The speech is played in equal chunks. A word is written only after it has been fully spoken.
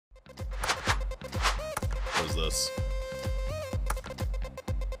this?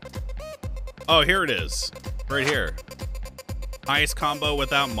 Oh, here it is. Right here. Highest combo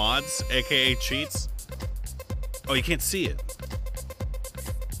without mods, aka cheats. Oh, you can't see it.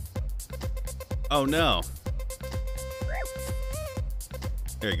 Oh no.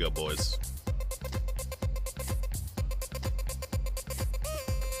 There you go, boys.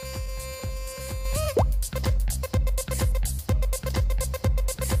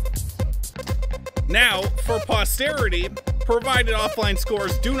 Now, for posterity, provided offline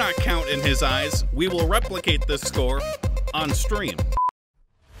scores do not count in his eyes, we will replicate this score on stream.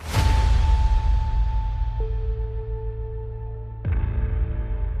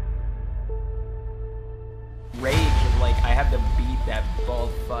 Rage of like, I have to beat that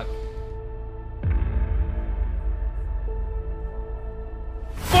bald fuck.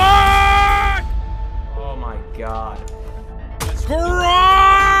 Fuck! Oh my god.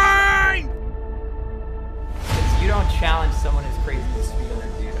 Grind! You don't challenge someone as crazy as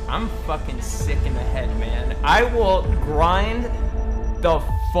Speedrunner, dude. I'm fucking sick in the head, man. I will grind the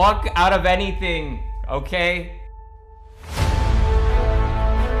fuck out of anything, okay?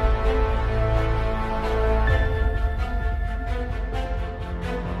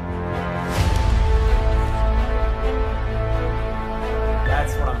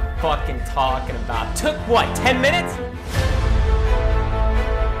 That's what I'm fucking talking about. Took what, 10 minutes?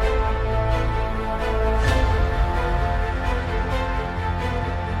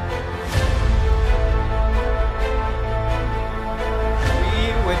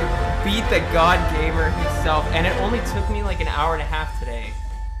 Beat the god gamer himself, and it only took me like an hour and a half today.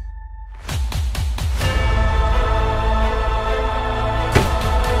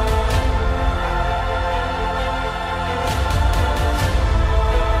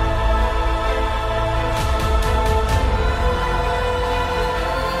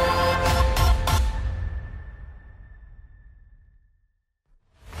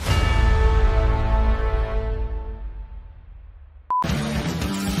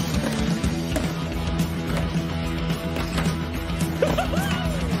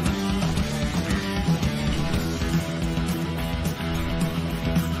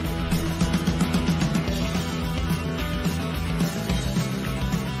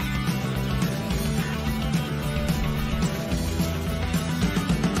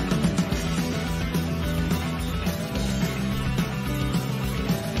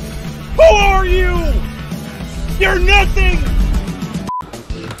 Who are you? You're nothing!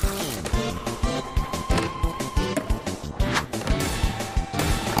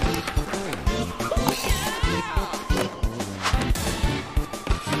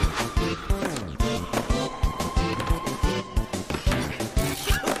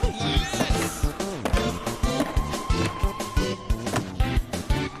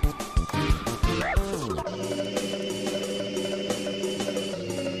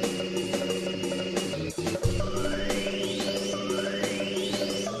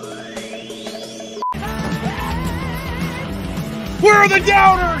 Where are the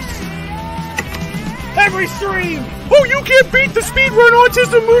doubters? Every stream! Oh, you can't beat the speedrun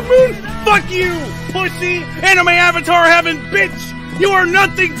autism Moonmoon? Fuck you, pussy, anime avatar having bitch! You are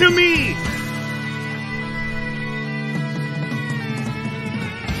nothing to me!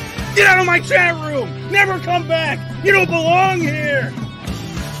 Get out of my chat room! Never come back! You don't belong here!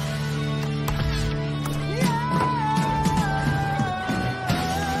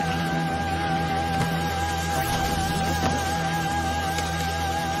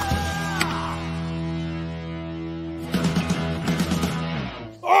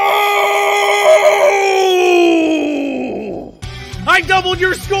 I doubled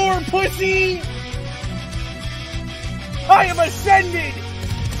your score, pussy! I have ascended!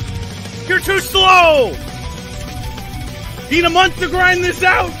 You're too slow! Need a month to grind this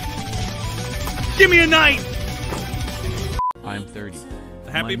out? Give me a night! I'm 30.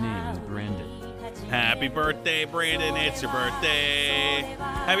 Happy My name is Brandon. Happy birthday, Brandon, it's your birthday.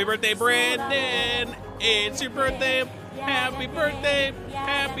 Happy birthday, Brandon, it's your birthday. Happy birthday,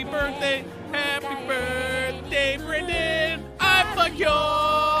 happy birthday, happy birthday, Brandon. I fuck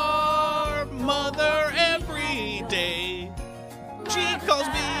your mother every day. She calls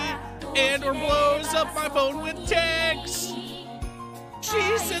me and or blows up my phone with texts.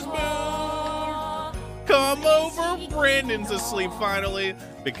 She says, Moon, come over. Brandon's asleep finally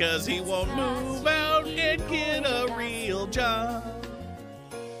because he won't move out and get a real job.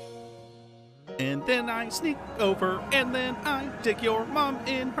 And then I sneak over, and then I take your mom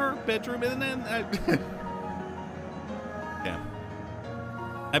in her bedroom, and then I... Yeah.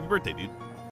 Happy birthday, dude.